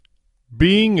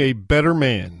Being a Better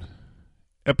Man,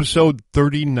 Episode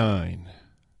 39,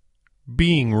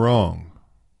 Being Wrong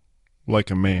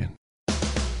Like a Man.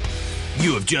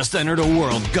 You have just entered a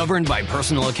world governed by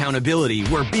personal accountability,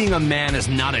 where being a man is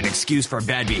not an excuse for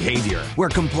bad behavior, where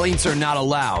complaints are not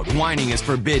allowed, whining is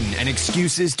forbidden, and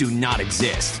excuses do not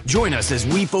exist. Join us as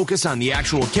we focus on the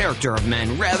actual character of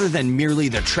men rather than merely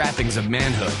the trappings of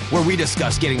manhood, where we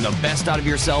discuss getting the best out of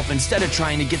yourself instead of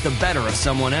trying to get the better of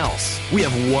someone else. We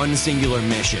have one singular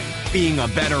mission: being a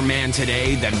better man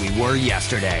today than we were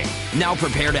yesterday. Now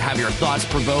prepare to have your thoughts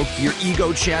provoked, your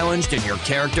ego challenged, and your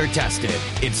character tested.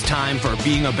 It's time for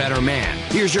Being a Better Man.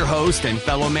 Here's your host and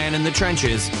fellow man in the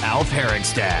trenches, Alf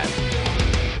Herigstad.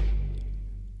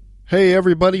 Hey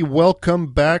everybody,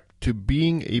 welcome back to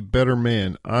Being a Better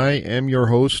Man. I am your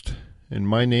host, and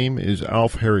my name is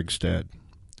Alf Herigstad.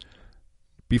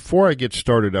 Before I get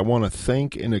started, I want to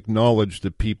thank and acknowledge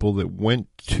the people that went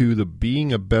to the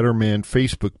Being a Better Man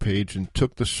Facebook page and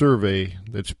took the survey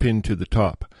that's pinned to the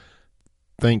top.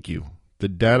 Thank you. The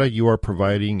data you are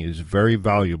providing is very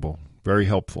valuable, very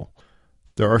helpful.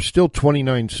 There are still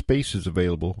 29 spaces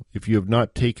available if you have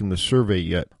not taken the survey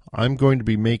yet. I'm going to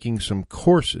be making some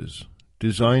courses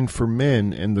designed for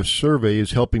men, and the survey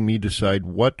is helping me decide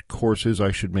what courses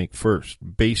I should make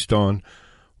first, based on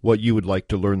what you would like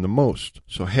to learn the most.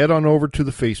 So head on over to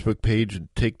the Facebook page and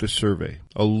take the survey.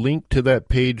 A link to that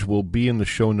page will be in the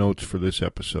show notes for this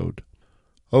episode.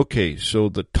 Okay, so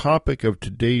the topic of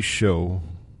today's show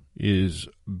is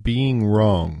being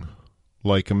wrong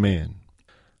like a man.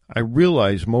 I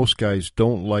realize most guys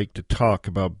don't like to talk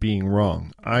about being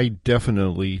wrong. I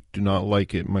definitely do not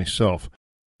like it myself.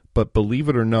 But believe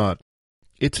it or not,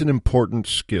 it's an important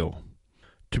skill.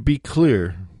 To be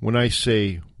clear, when I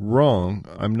say wrong,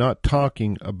 I'm not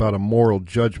talking about a moral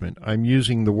judgment. I'm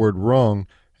using the word wrong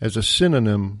as a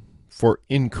synonym for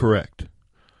incorrect.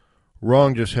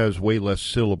 Wrong just has way less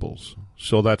syllables,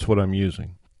 so that's what I'm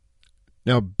using.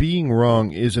 Now, being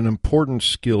wrong is an important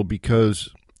skill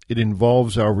because it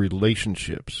involves our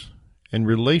relationships. And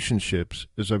relationships,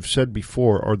 as I've said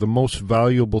before, are the most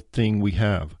valuable thing we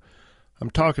have. I'm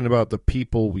talking about the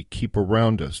people we keep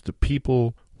around us, the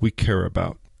people we care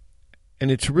about. And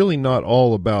it's really not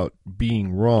all about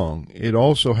being wrong. It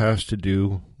also has to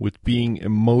do with being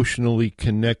emotionally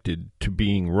connected to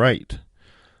being right.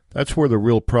 That's where the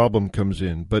real problem comes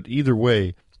in. But either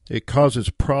way, it causes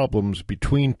problems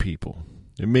between people.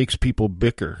 It makes people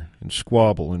bicker and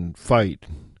squabble and fight.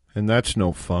 And that's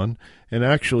no fun. And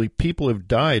actually, people have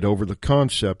died over the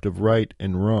concept of right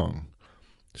and wrong.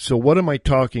 So what am I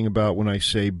talking about when I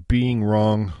say being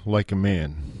wrong like a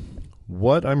man?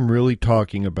 What I'm really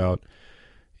talking about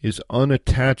is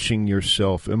unattaching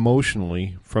yourself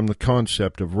emotionally from the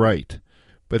concept of right.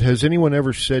 But has anyone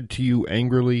ever said to you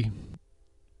angrily,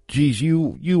 "Geez,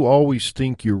 you always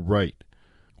think you're right"?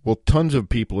 Well, tons of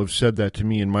people have said that to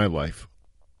me in my life.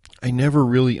 I never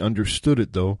really understood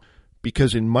it, though,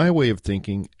 because in my way of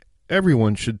thinking,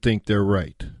 everyone should think they're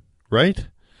right, right?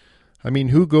 I mean,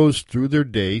 who goes through their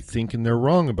day thinking they're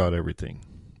wrong about everything?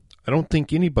 I don't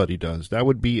think anybody does. That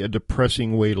would be a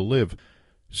depressing way to live.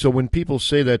 So when people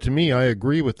say that to me, I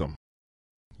agree with them.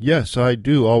 Yes, I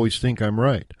do always think I'm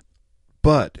right.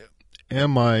 But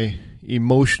am I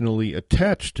emotionally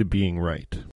attached to being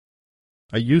right?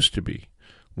 I used to be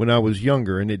when I was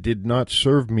younger, and it did not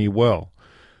serve me well.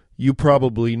 You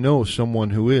probably know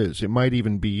someone who is. It might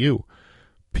even be you.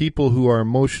 People who are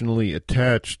emotionally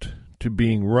attached to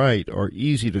being right are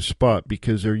easy to spot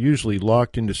because they're usually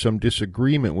locked into some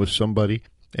disagreement with somebody,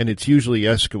 and it's usually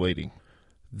escalating.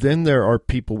 Then there are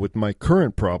people with my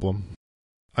current problem.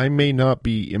 I may not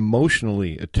be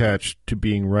emotionally attached to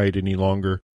being right any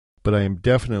longer, but I am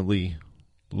definitely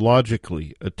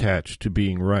logically attached to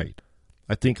being right.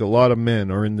 I think a lot of men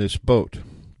are in this boat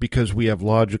because we have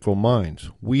logical minds.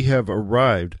 We have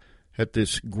arrived at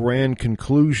this grand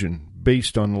conclusion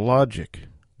based on logic.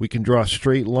 We can draw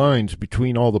straight lines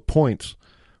between all the points.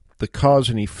 The cause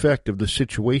and effect of the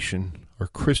situation are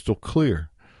crystal clear.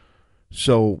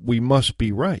 So we must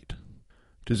be right.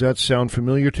 Does that sound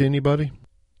familiar to anybody?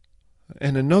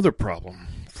 And another problem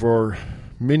for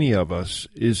many of us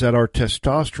is that our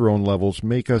testosterone levels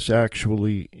make us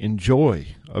actually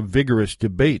enjoy a vigorous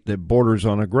debate that borders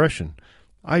on aggression.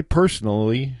 I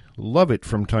personally love it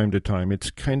from time to time. It's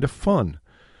kind of fun.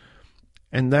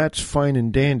 And that's fine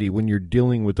and dandy when you're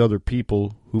dealing with other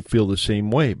people who feel the same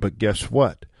way. But guess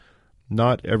what?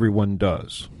 Not everyone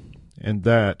does. And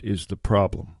that is the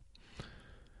problem.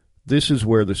 This is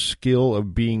where the skill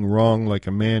of being wrong like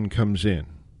a man comes in.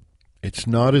 It's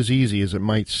not as easy as it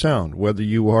might sound. Whether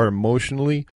you are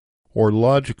emotionally or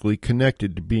logically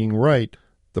connected to being right,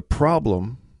 the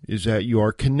problem is that you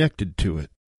are connected to it.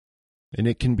 And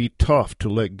it can be tough to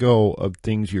let go of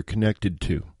things you're connected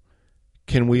to.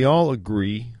 Can we all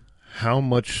agree how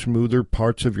much smoother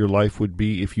parts of your life would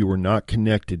be if you were not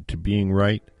connected to being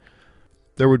right?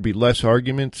 There would be less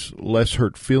arguments, less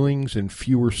hurt feelings, and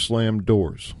fewer slammed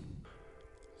doors.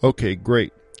 Okay,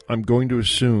 great. I'm going to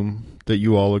assume that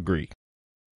you all agree.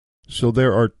 So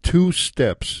there are 2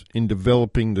 steps in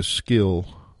developing the skill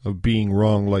of being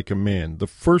wrong like a man. The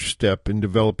first step in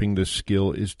developing this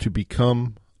skill is to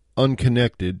become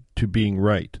unconnected to being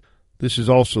right. This is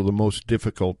also the most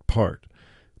difficult part.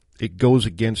 It goes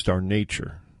against our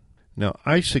nature. Now,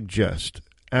 I suggest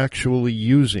actually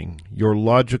using your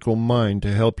logical mind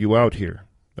to help you out here.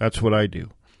 That's what I do.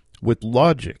 With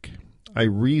logic, I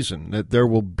reason that there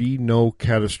will be no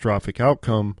catastrophic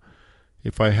outcome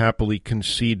if I happily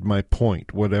concede my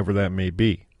point, whatever that may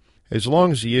be. As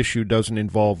long as the issue doesn't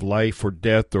involve life or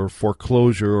death or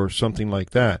foreclosure or something like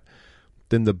that,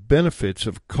 then the benefits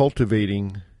of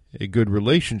cultivating a good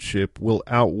relationship will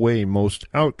outweigh most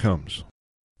outcomes.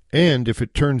 And if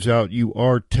it turns out you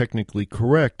are technically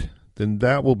correct, then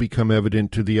that will become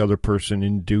evident to the other person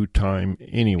in due time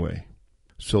anyway.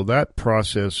 So that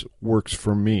process works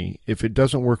for me. If it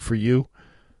doesn't work for you,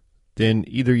 then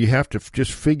either you have to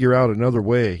just figure out another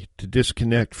way to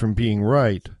disconnect from being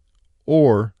right,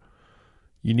 or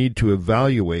you need to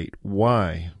evaluate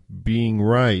why being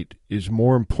right is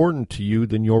more important to you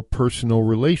than your personal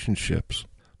relationships.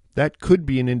 That could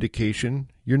be an indication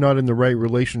you're not in the right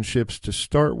relationships to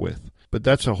start with, but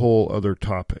that's a whole other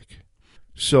topic.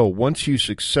 So once you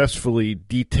successfully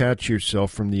detach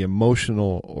yourself from the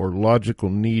emotional or logical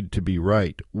need to be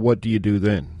right, what do you do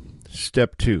then?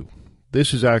 Step 2.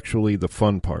 This is actually the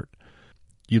fun part.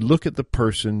 You look at the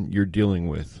person you're dealing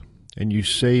with, and you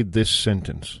say this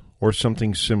sentence, or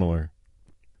something similar.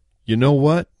 You know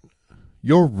what?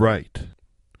 You're right.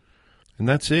 And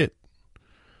that's it.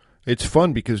 It's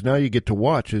fun because now you get to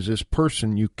watch as this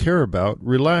person you care about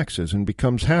relaxes and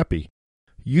becomes happy.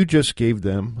 You just gave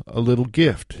them a little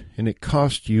gift, and it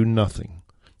cost you nothing.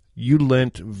 You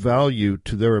lent value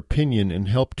to their opinion and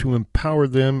helped to empower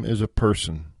them as a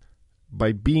person.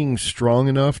 By being strong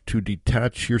enough to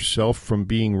detach yourself from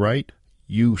being right,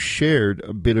 you shared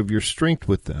a bit of your strength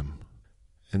with them.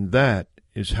 And that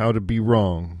is how to be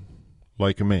wrong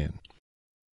like a man.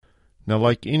 Now,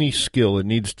 like any skill, it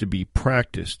needs to be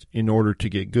practiced in order to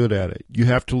get good at it. You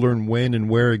have to learn when and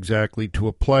where exactly to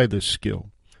apply this skill.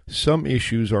 Some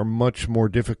issues are much more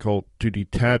difficult to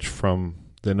detach from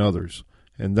than others,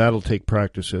 and that'll take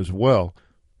practice as well.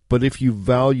 But if you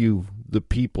value the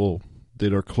people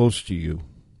that are close to you,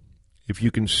 if you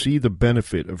can see the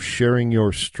benefit of sharing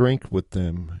your strength with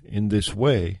them in this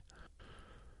way,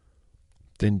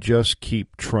 then just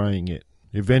keep trying it.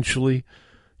 Eventually,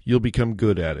 you'll become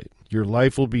good at it. Your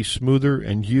life will be smoother,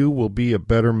 and you will be a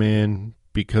better man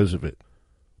because of it.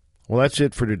 Well, that's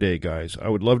it for today, guys. I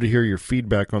would love to hear your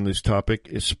feedback on this topic,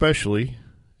 especially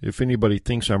if anybody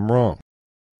thinks I'm wrong.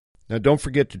 Now, don't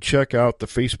forget to check out the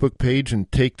Facebook page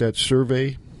and take that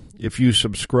survey. If you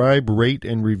subscribe, rate,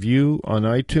 and review on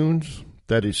iTunes,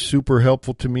 that is super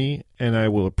helpful to me, and I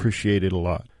will appreciate it a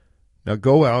lot. Now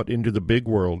go out into the big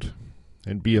world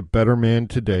and be a better man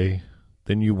today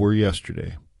than you were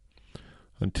yesterday.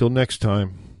 Until next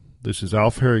time, this is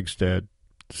Alf Herigstad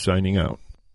signing out.